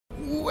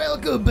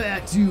Welcome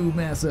back to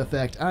Mass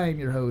Effect. I am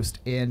your host,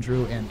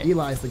 Andrew, and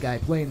Eli's the guy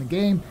playing the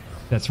game.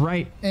 That's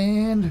right.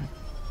 And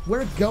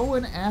we're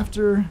going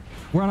after...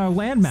 We're on our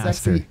Landmaster.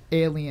 Sexy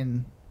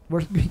alien... we're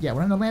on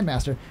the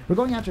Landmaster. We're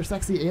going after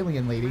sexy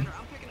alien lady.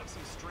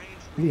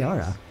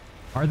 Liara.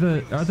 Are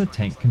the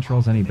tank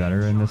controls any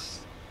better in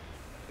this?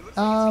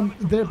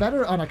 They're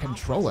better on a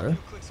controller.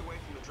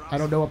 I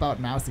don't know about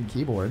mouse and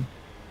keyboard.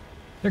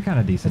 They're kind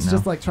of decent It's now.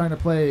 just like trying to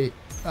play,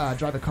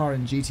 drive a car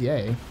in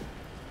GTA.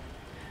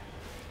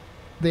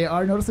 They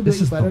are noticeably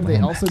better. They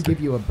also give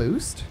you a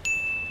boost.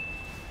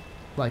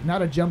 Like,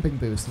 not a jumping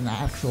boost, an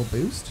actual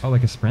boost. Oh,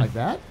 like a sprint? Like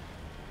that?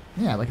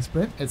 Yeah, like a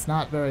sprint. It's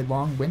not very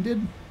long-winded,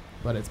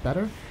 but it's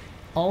better.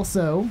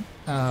 Also,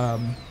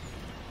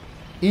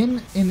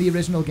 in the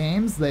original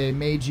games, they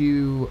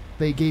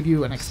gave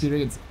you an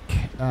experience,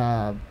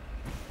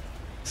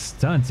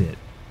 Stunted.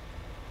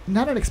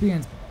 not an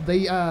experience,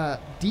 they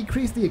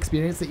decreased the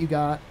experience that you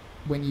got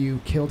when you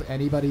killed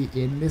anybody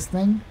in this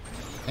thing,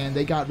 and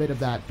they got rid of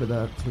that for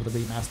the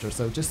remaster.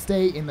 So just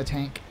stay in the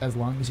tank as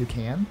long as you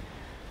can.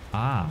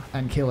 Ah.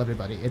 And kill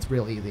everybody. It's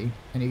real easy,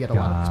 and you get a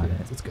lot of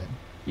experience. It's good.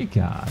 You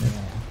got it.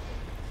 Yeah.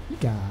 You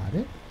got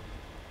it.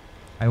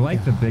 I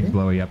like the big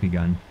blowy uppy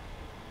gun.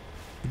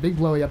 The big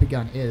blowy uppy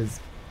gun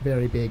is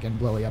very big and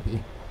blowy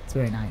uppy. It's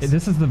very nice.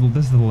 This is the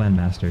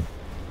Landmaster.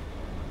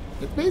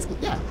 It's basically,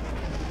 yeah.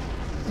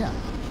 Yeah.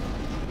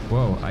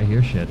 Whoa, I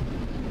hear shit.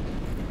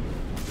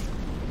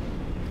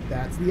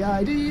 That's the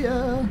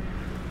idea.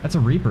 That's a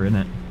Reaper, isn't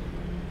it?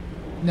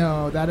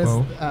 No, that is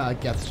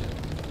Geth's ship.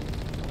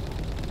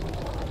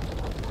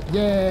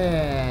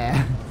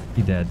 Yeah.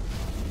 He dead.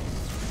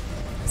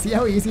 See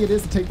how easy it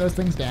is to take those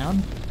things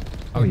down?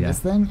 Oh yeah. This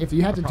thing, if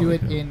you had to do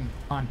it could've.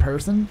 on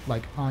person,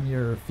 like on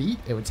your feet,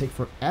 it would take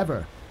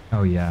forever.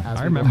 Oh yeah.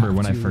 I remember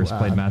when I first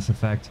played Mass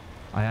Effect,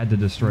 I had to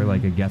destroy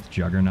like a Geth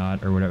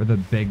Juggernaut or whatever, the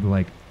big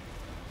like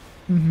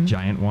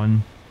giant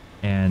one,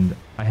 and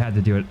I had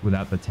to do it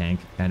without the tank,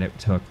 and it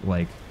took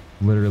like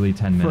literally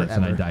 10 minutes,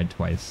 and I died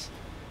twice.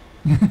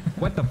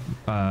 What the?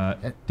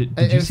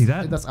 Did you see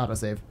that? That's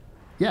autosave.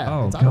 Yeah.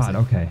 Oh it's god.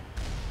 autosave. Okay.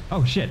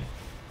 Oh shit.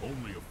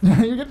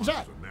 You're getting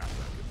shot.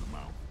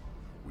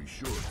 We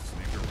should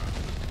sneak around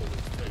and pull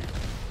its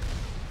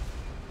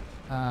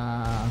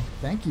tail.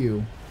 Thank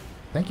you.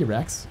 Thank you,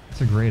 Rex.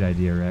 That's a great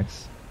idea,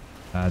 Rex.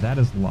 That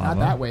is lava. Not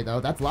that way, though.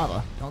 That's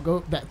lava. Don't go...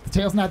 the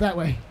tail's not that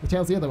way. The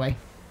tail's the other way.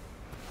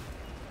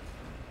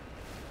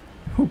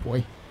 Oh,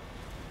 boy.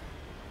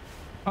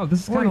 Oh,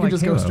 this is Or kind you of can like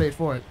just Halo. go straight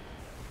for it.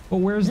 Well,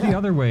 where's the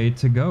other way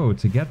to go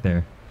to get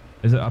there?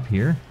 Is it up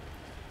here?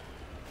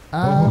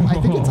 I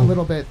think it's a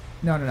little bit...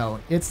 No.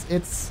 It's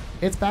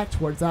back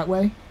towards that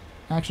way,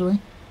 actually.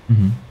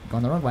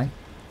 Going the wrong way.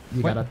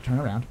 You What? gotta turn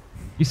around.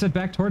 You said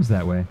back towards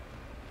that way.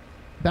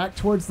 Back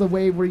towards the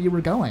way where you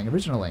were going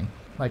originally.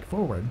 Like,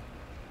 forward.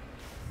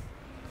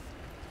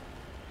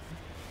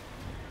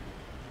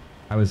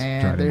 I was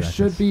And driving there back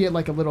should this. be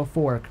like a little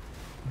fork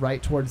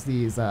right towards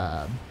these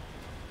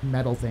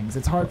metal things.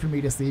 It's hard for me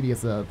to see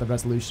because the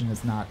resolution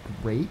is not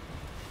great.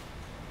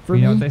 For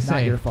You know me, what they not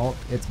say. your fault.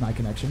 It's my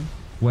connection.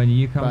 When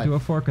you come But- to a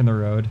fork in the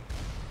road,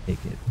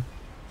 take it.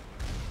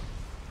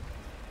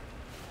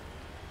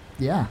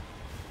 Yeah.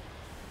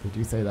 They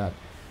do say that.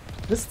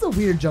 This is a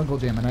weird jungle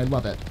gym, and I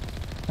love it.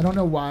 I don't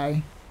know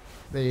why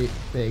they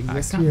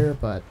exist here,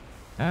 but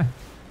Ah.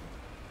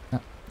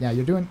 yeah,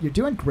 you're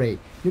doing great.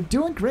 You're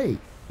doing great.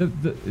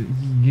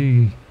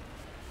 You,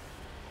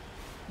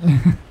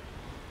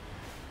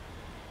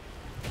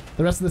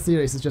 The rest of the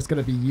series is just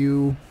gonna be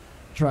you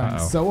trying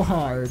so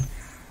hard.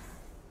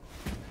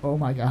 Oh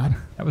my god.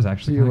 that was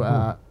actually kind of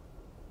cool.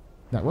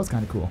 That was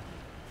kind of cool.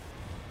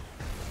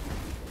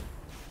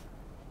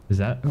 Is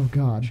that Oh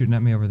god. shooting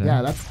at me over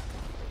there?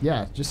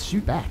 Yeah, just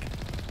shoot back.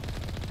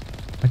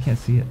 I can't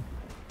see it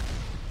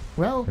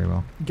Well, very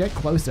well. get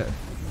closer.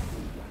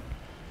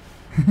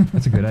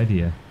 That's a good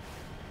idea.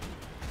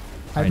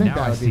 I Right, think now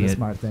that I would be see the it.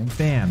 smart thing.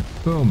 Bam.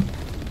 Boom.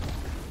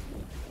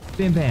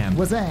 Bam bam.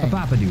 Wazang.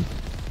 Babadoo.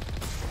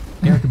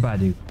 Erica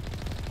Badu.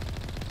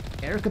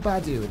 Erica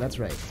Badu, that's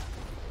right.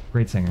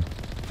 Great singer.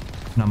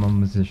 Phenomenal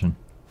musician.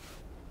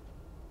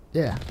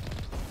 Yeah.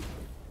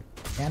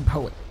 And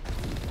poet.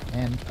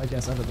 And I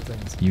guess other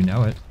things. You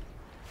know it.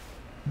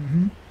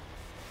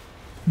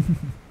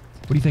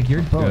 What do you think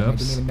you're Poet. I Oops.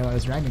 didn't even know I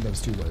was rhyming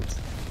those two words.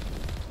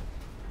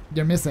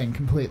 You're missing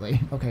completely.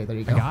 Okay, there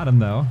you go. I got him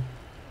though.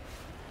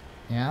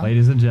 Yeah.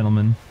 Ladies and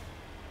gentlemen.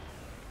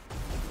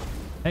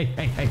 Hey,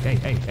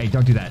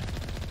 don't do that.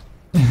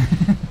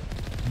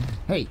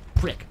 Hey,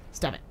 prick.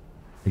 Stop it.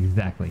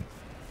 Exactly.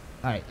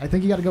 Alright, I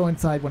think you gotta go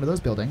inside one of those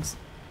buildings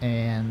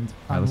and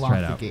Alright, let's try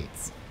unlock it the out.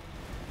 gates.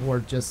 Or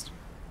just...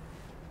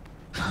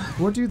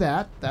 or do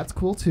that. That's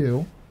cool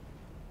too.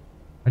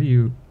 How do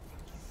you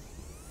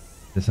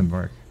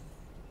disembark?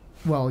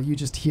 Well, you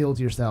just healed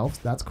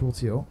yourself. That's cool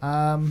too.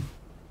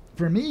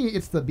 For me,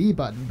 it's the B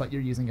button, but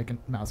you're using a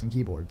mouse and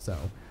keyboard, so...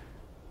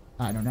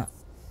 I don't know.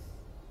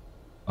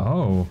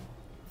 Oh.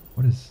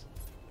 What is...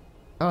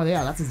 Oh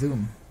yeah, that's a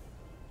zoom.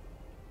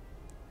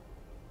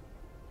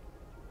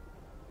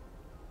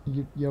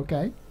 You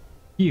okay?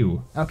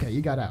 Phew. Okay,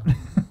 you got out.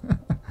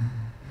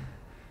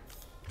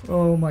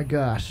 Oh my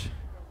gosh.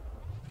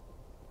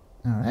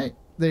 All right.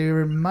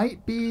 There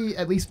might be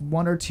at least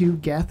 1 or 2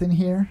 Geth in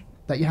here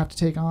that you have to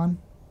take on.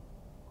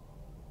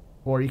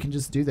 Or you can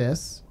just do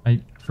this.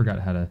 I forgot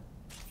how to...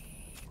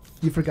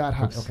 You forgot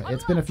how... Oops. Okay,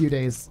 it's been a few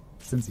days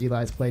since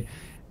Eli's played.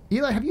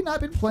 Eli, have you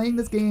not been playing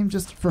this game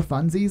just for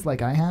funsies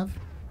like I have?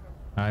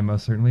 I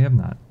most certainly have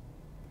not.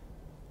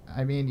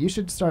 I mean, you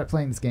should start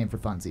playing this game for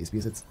funsies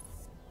because it's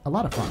a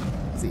lot of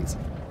funsies.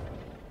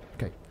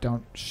 Okay,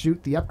 don't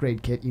shoot the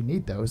upgrade kit. You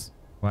need those.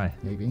 Why?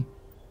 Maybe.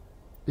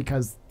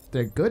 Because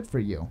they're good for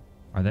you.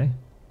 Are they?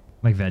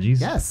 Like veggies?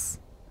 Yes.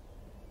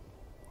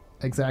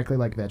 Exactly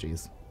like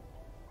veggies.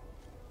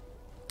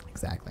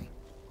 Exactly.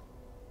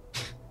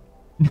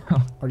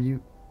 No. Are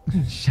you...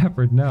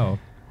 Shepard, no.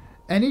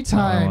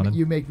 Anytime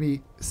you make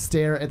me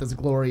stare at this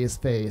glorious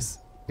face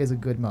is a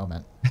good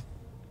moment.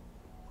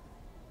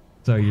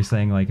 So you're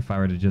saying, like, if I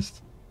were to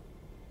just...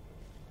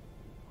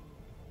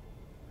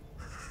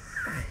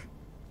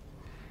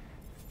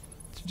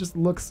 She just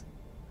looks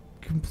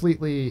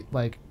completely,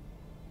 like,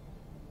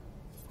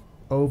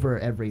 over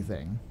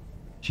everything.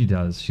 She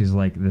does. She's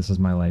like, this is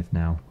my life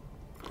now.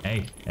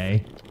 Hey,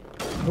 hey.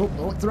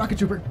 Oh, it's a rocket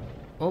trooper.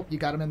 Oh, you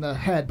got him in the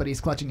head, but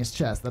he's clutching his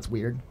chest. That's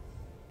weird.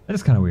 That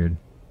is kind of weird.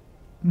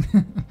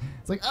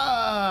 It's like,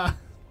 ah!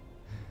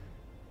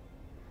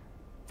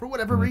 For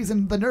whatever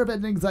reason, the nerve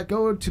endings that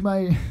go to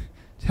my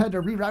head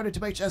are rerouted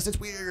to my chest. It's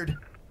weird.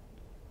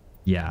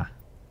 Yeah.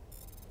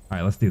 All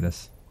right, let's do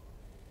this.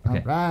 Okay,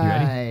 All right. you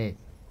ready?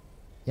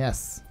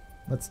 Yes.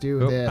 Let's do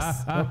this.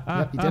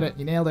 Yep, you did it.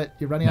 You nailed it.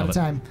 You're running out of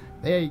time.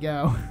 There you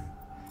go.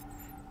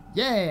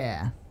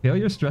 Yeah.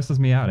 Failure stresses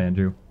me out,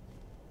 Andrew.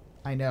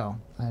 I know.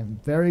 I'm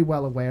very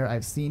well aware.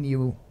 I've seen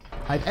you.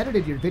 I've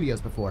edited your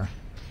videos before.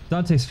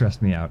 Dante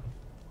stressed me out.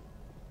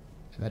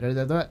 I've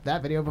edited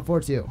that video before,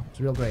 too. It's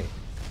real great.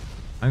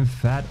 I'm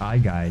Fat Eye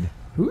Guide.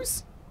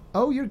 Who's?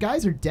 Oh, your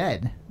guys are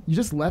dead. You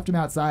just left them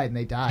outside and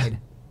they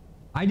died.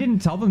 I didn't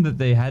tell them that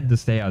they had to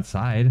stay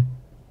outside.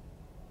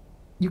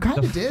 You kind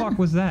of did. The fuck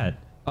was that?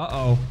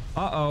 Uh-oh.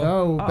 Uh-oh.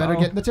 Oh, better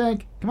get in the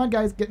tank. Come on,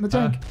 guys. Get in the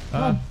tank.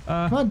 Come on.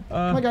 Come on.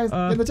 Come on, guys.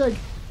 Get in the tank.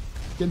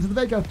 Get into the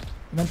Mako.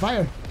 And then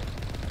fire.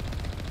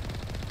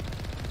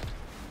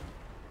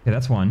 Okay,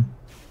 that's 1.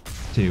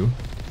 2.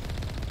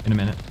 In a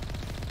minute.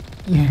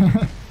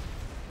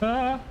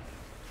 Yeah.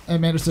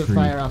 And managed to 3.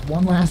 fire off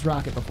one last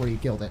rocket before you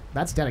killed it.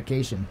 That's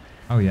dedication.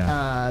 Oh,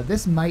 yeah.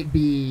 This might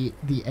be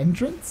the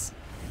entrance,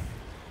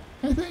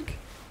 I think.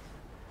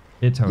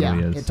 It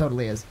totally is. It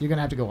totally is. You're going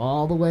to have to go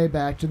all the way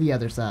back to the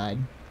other side.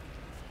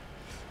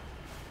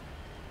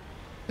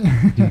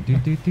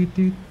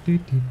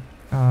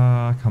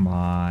 Come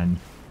on.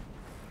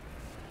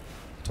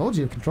 Told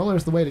you, controller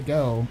is the way to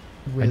go.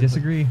 I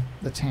disagree.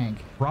 The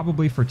tank.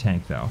 Probably for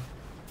tank, though.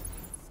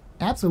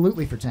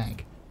 Absolutely for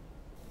tank.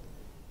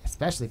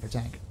 Especially for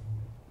tank.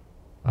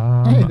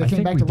 Hey, they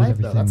came back to life,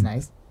 though. That's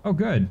nice. Oh,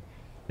 good.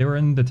 They were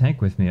in the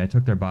tank with me. I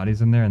took their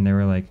bodies in there, and they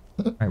were like,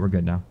 all right, we're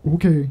good now.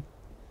 Okay.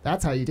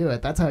 That's how you do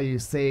it. That's how you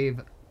save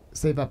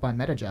up on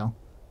metagel.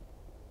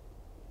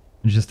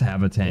 Just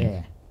have a tank.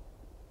 Yeah.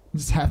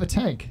 Just have a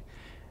tank.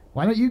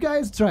 Why don't you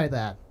guys try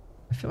that?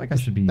 I feel like I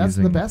should be That's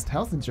using... the best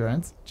health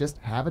insurance. Just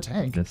have a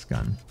tank. This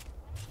gun.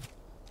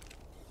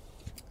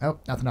 Oh,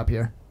 nothing up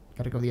here.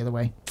 Gotta go the other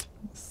way.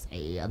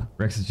 Sad.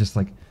 Rex is just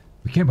like,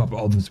 we came up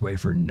all this way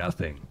for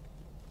nothing.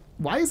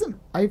 Why isn't...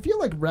 I feel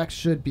like Rex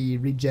should be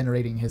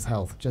regenerating his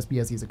health just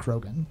because he's a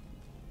Krogan.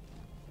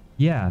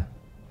 Yeah.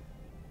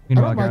 I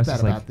don't like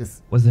that about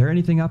this. Was there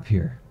anything up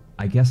here?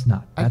 I guess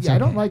not. That's I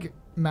don't okay. like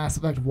Mass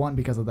Effect 1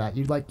 because of that.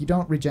 You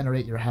don't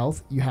regenerate your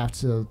health. You have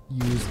to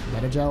use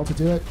metagel to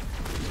do it.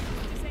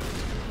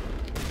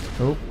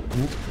 Oh,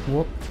 whoop,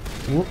 whoop,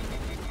 whoop,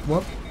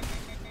 whoop.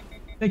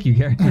 Thank you,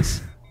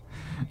 Garrus.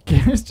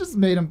 Garrus just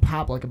made him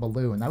pop like a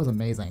balloon. That was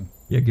amazing.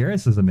 Yeah,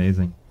 Garrus is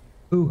amazing.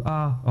 Ooh,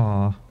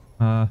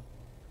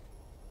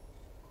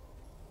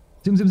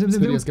 Zoom, zoom, zoom, This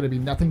zoom, video is zoom. going to be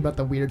nothing but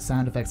the weird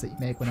sound effects that you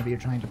make whenever you're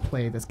trying to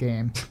play this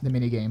game, the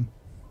mini game.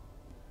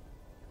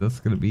 That's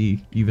going to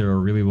be either a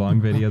really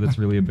long video that's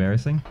really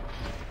embarrassing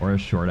or a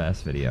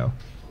short-ass video.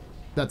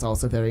 That's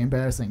also very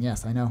embarrassing.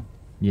 Yes, I know.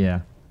 Yeah.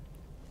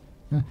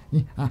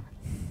 It's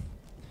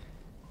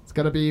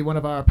going to be one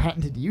of our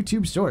patented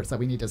YouTube shorts that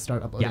we need to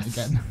start uploading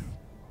again.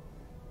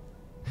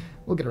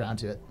 We'll get around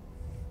to it.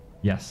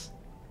 Yes.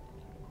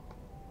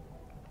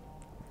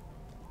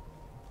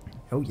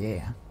 Oh,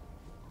 yeah.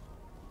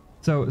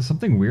 So,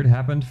 something weird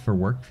happened for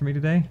work for me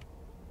today.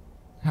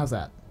 How's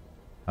that?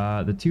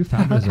 The 2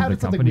 founders of the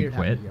company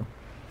quit.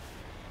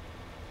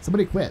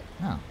 Somebody quit.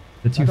 Oh.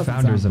 The 2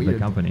 founders of the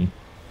company.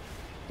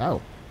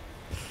 Oh.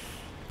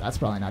 That's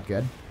probably not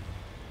good.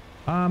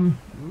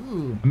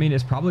 Ooh. I mean,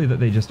 it's probably that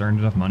they just earned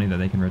enough money that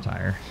they can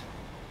retire.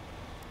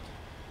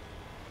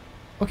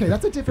 Okay,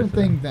 that's a different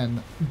thing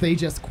than they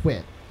just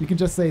quit. You can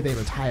just say they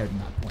retired at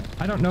that point.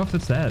 I don't know if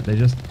it's that. They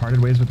just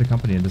parted ways with the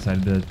company and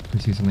decided to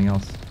pursue something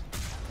else.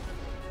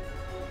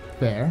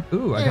 Fair.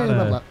 Ooh, I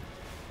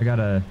got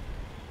a...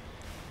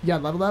 Yeah,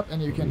 level up,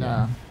 and you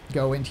can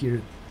go into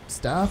your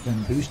stuff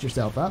and boost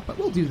yourself up, but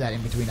we'll do that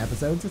in between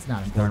episodes. It's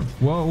not important.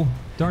 Whoa.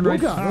 Darn right.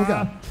 Oh god, oh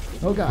god.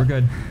 Oh god. We're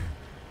good.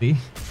 See?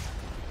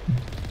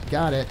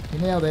 Got it. You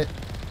nailed it.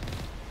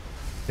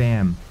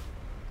 Bam.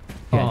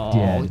 Get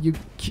dead.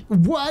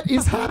 What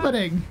is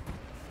happening?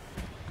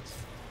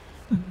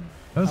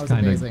 That was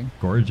kind of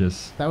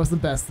gorgeous. That was the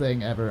best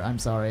thing ever. I'm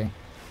sorry.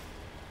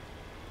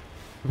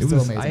 It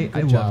was amazing.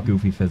 I love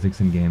goofy physics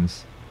in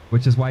games,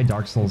 which is why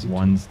Dark Souls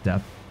 1's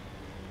death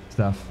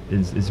stuff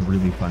is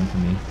really fun for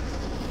me.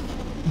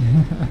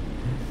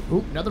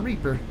 Ooh, another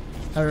Reaper.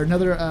 Or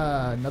another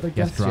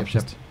guest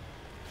dropship.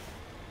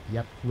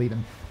 Yep,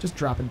 leaving. Just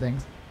dropping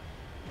things.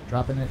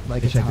 Dropping it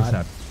like it's check hot. this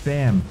out.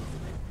 Bam.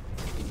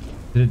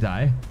 Did it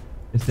die?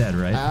 It's dead,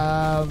 right?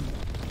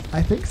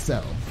 I think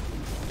so.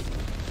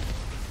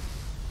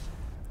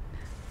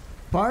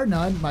 Bar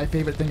none, my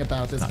favorite thing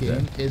about this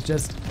game is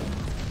just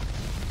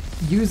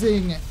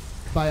using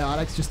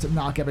biotics just to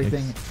knock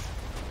everything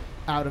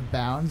out of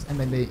bounds, and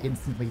then they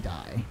instantly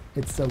die.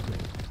 It's so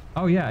great.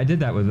 Oh yeah, I did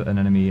that with an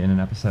enemy in an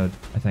episode,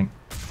 I think.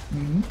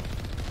 Mm-hmm.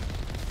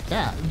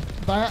 Yeah,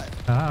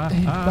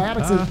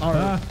 biotics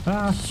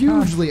are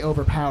hugely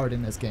overpowered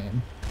in this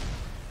game,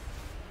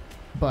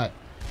 but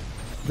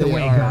the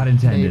way are God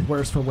intended. Made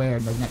worse for wear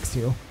in the next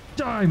two.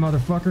 Die,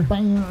 motherfucker!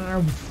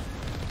 Bam!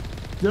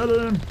 Get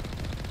him!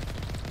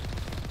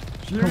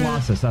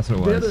 Colossus, that's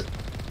what it was.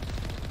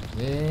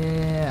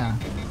 Yeah.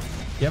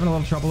 You having a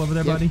little trouble over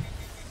there, buddy?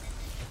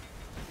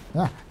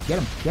 Ah, get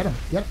him, get him,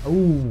 get him.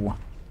 Ooh,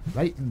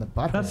 right in the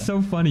butt. That's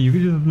so funny. You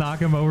can just knock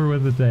him over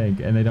with the tank,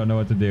 and they don't know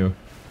what to do.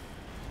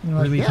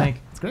 Like, really, tank?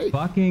 It's great.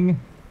 Fucking.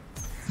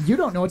 You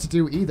don't know what to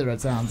do either,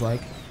 it sounds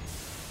like.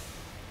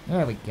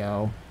 There we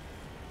go.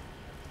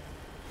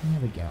 There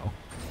we go.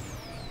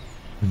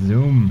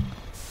 Zoom.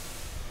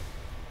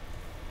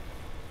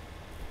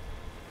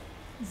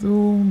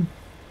 Zoom.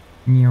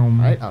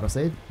 Alright,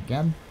 autosave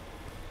again.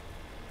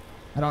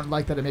 I don't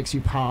like that it makes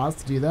you pause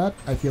to do that.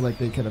 I feel like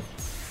they could have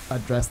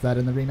addressed that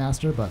in the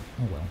remaster, but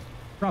oh well.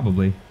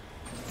 Probably.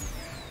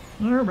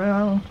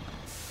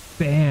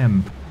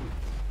 Bam.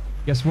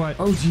 Guess what?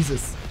 Oh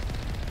Jesus.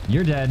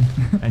 You're dead,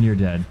 and you're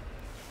dead.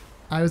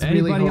 I was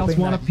Anybody really else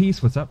want a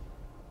piece? What's up?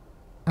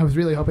 I was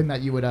really hoping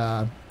that you would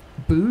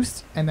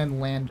boost and then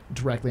land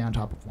directly on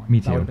top of one. Me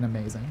too. That would have been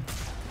amazing.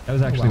 That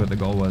was actually what the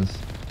goal was.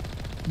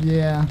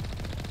 Yeah.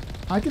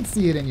 I can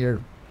see it in your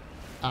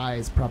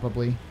eyes,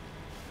 probably.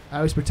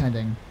 I was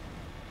pretending.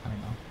 I don't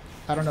know.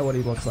 I don't know what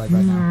he looks like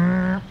right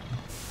now.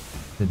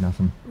 Did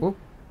nothing. Oh,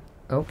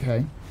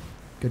 okay.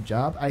 Good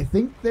job. I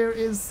think there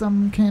is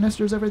some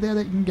canisters over there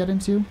that you can get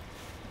into.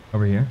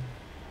 Over here?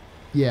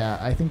 Yeah,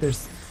 I think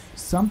there's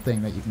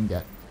something that you can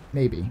get.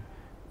 Maybe.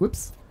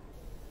 Whoops.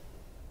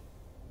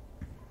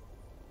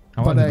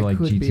 I wanted to like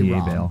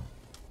GTA bail.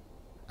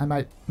 I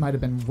might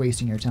have been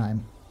wasting your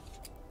time.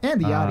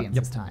 And the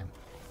audience's time.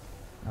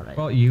 All right.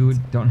 Well, you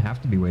don't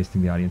have to be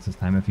wasting the audience's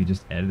time if you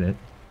just edit it.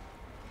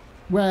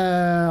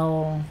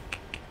 Well,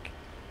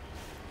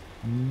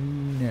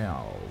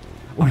 no.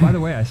 Oh, by the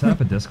way, I set up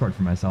a Discord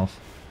for myself.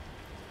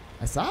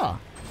 I saw.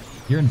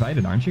 You're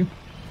invited, aren't you?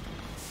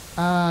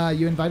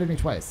 You invited me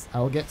twice.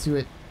 I will get to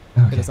it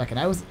in a second.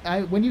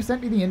 When you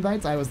sent me the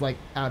invites, I was like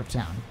out of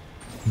town.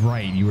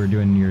 Right, you were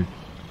doing your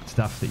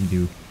stuff that you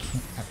do.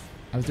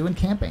 I was doing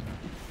camping.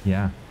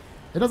 Yeah.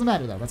 It doesn't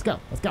matter though. Let's go.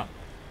 Let's go.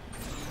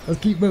 Let's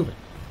keep moving.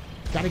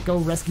 Gotta go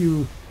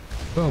rescue.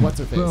 Boom. What's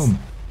her face? Boom.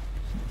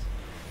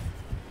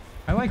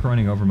 I like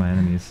running over my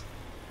enemies.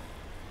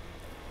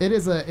 It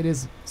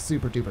is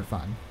super duper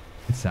fun.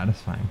 It's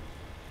satisfying.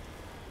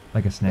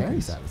 Like a Snickers.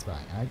 Very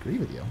satisfying. I agree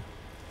with you.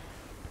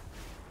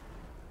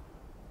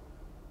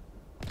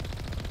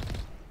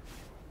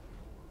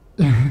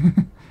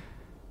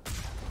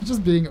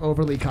 Just being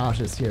overly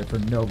cautious here for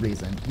no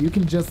reason. You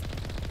can just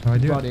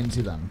butt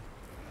into them.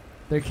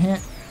 They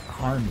can't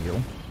harm you.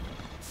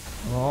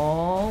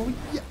 Oh,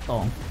 yeah.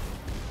 Oh.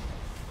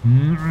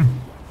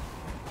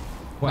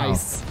 Wow.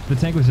 Nice. The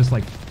tank was just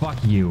like, fuck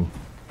you.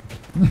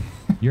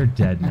 You're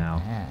dead now.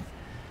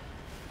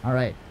 All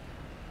right.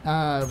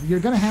 You're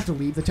going to have to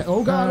leave the tank.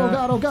 Oh, God, oh,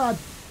 God, oh, God.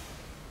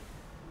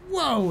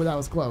 Whoa, that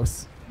was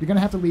close. You're going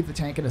to have to leave the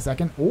tank in a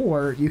second,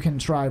 or you can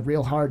try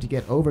real hard to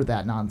get over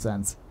that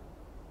nonsense.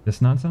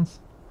 This nonsense?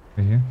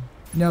 Right here?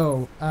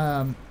 No,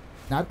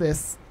 not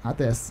this. Not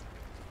this.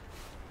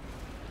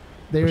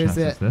 There's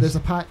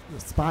a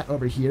spot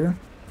over here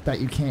that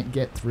you can't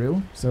get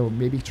through, so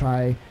maybe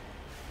try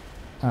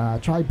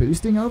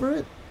boosting over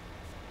it.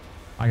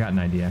 I got an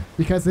idea.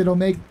 Because it'll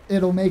make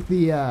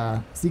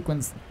the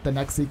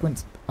next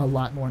sequence a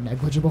lot more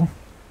negligible. All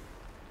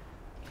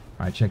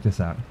right, check this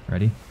out.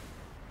 Ready?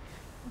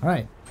 All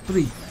right,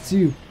 3,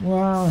 2,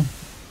 1.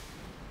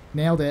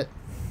 Nailed it.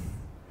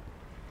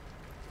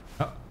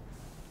 Oh.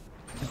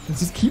 It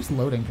just keeps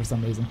loading for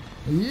some reason.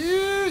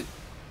 Yeah.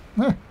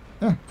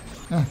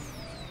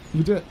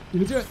 You can do it. You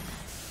can do it.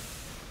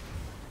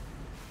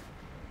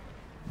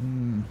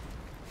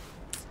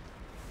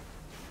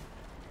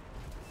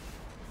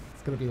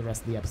 It's gonna be the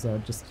rest of the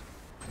episode, just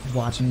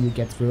watching you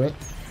get through it,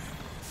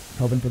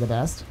 hoping for the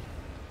best.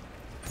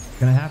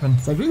 Gonna happen.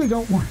 So I really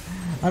don't want.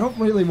 I don't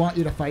really want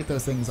you to fight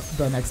those things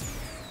the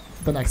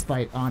next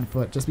fight on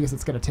foot, just because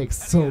it's gonna take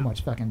so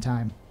much fucking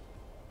time.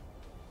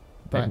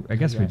 But I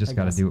guess we just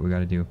gotta do what we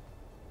gotta do.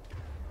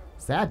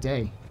 Sad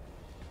day.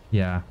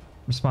 Yeah,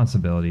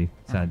 responsibility.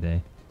 Sad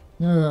day.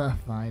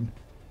 Fine.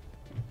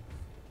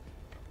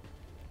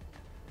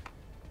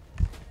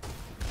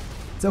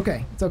 It's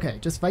okay. It's okay.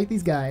 Just fight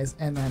these guys,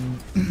 and then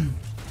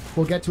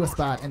we'll get to a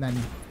spot, and then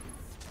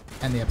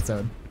end the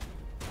episode.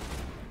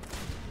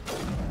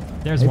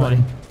 There's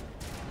one.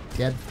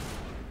 Dead.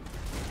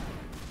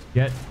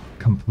 Get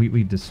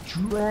completely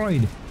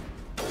destroyed.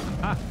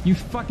 Ah, you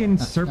fucking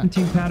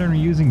serpentine pattern are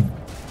using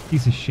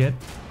piece of shit.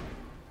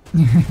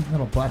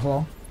 Little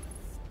butthole.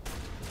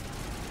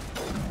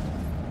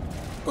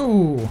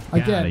 Ooh,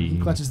 again, he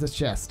clutches this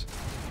chest.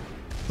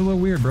 It's a little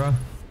weird, bro. A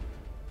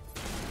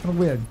little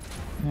weird.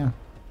 Yeah.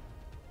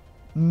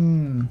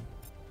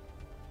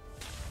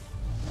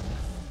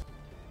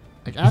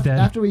 Like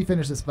after we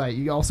finish this fight,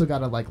 you also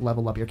gotta like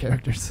level up your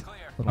characters.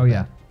 Oh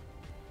yeah.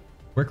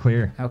 We're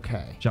clear.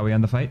 Okay. Shall we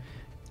end the fight?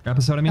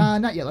 Episode, I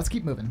mean? Not yet. Let's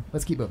keep moving.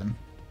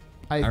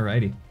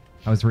 Alrighty.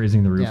 I was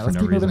raising the roof for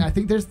no reason. Moving. I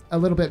think there's a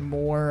little bit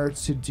more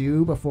to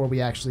do before we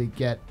actually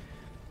get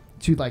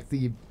to like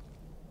the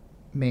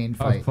main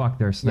fight. Oh fuck,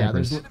 there's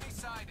snipers. Yeah,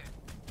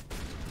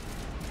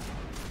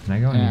 Can I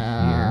go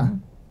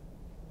in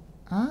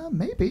here?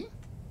 Maybe.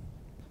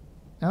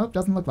 Nope,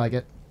 doesn't look like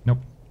it. Nope.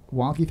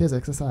 Wonky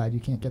physics aside, you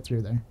can't get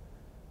through there.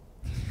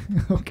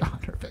 Oh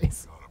god, her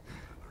face.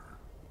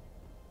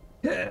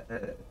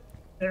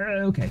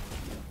 Okay.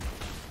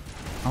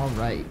 All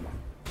right.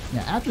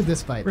 Yeah, after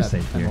this fight, we're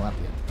safe here. We'll have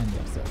to end the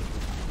episode.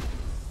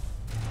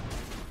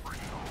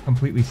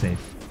 Completely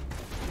safe.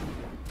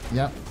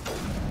 Yep.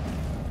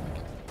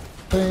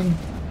 Bing.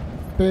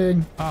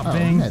 Bing. Oh,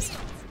 bing. Missed.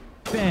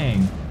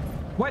 Bang.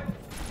 What?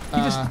 He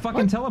just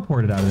fucking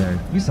teleported out of there.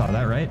 You saw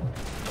that, right?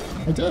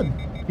 I did.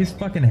 He's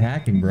fucking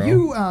hacking, bro.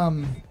 You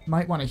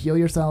might want to heal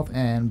yourself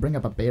and bring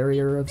up a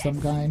barrier of some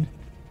kind.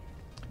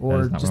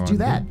 Or just do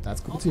that.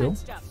 That's cool too.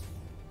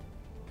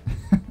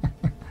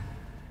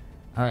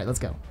 Alright, let's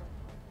go.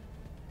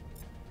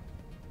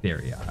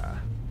 Barrier.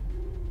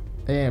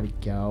 There we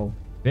go.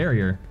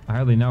 Barrier. I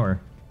hardly know her.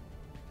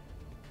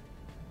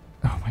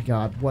 Oh my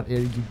god, what are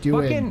you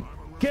doing? Fucking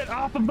get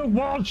off of the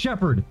wall,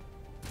 Shepard!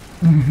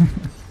 This is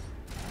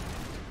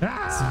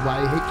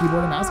why I hate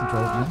keyboard and mouse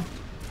controls, man.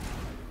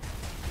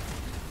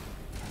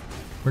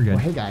 We're good. Oh,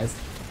 hey guys.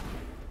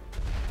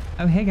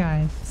 Oh, hey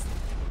guys.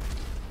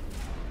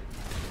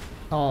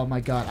 Oh my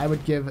god, I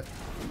would give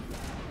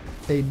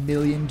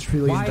 $1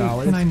 trillion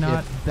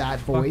if that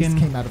voice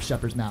came out of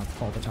Shepard's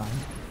mouth all the time.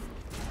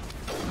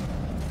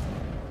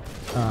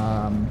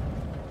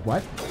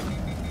 What?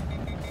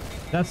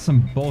 That's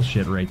some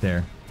bullshit right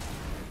there.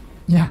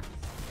 Yeah,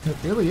 it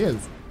really is.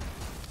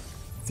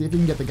 See if you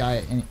can get the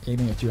guy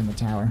aiming at you in the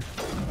tower.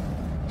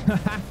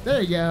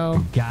 There you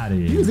go. Got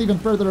it. He was even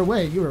further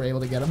away. You were able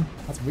to get him.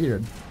 That's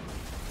weird.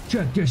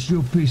 Check this,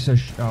 you piece of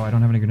sh— oh, I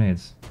don't have any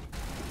grenades.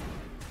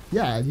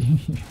 Yeah,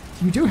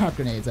 you do have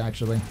grenades,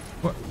 actually.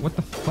 What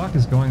the fuck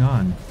is going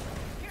on?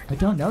 I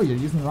don't know. You're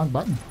using the wrong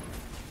button.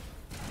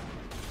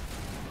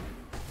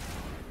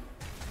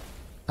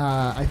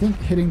 I think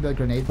hitting the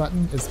grenade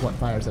button is what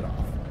fires it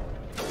off.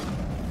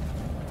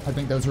 I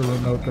think those are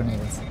remote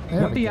grenades.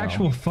 What the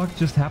actual fuck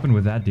just happened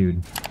with that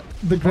dude?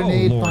 The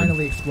grenade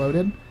finally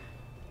exploded.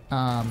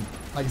 Like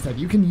I said,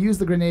 you can use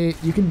the grenade.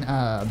 You can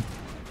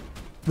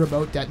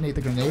remote detonate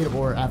the grenade,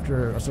 or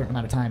after a certain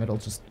amount of time, it'll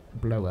just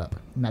blow up,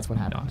 and that's what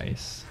happened.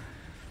 Nice.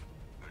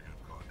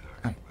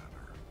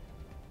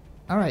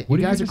 All right, you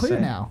guys are clear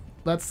now.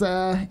 Let's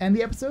end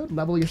the episode,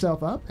 level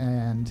yourself up,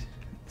 and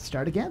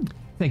start again.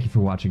 Thank you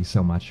for watching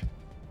so much.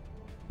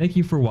 Thank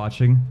you for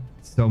watching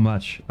so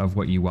much of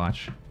what you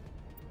watch.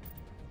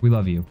 We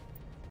love you.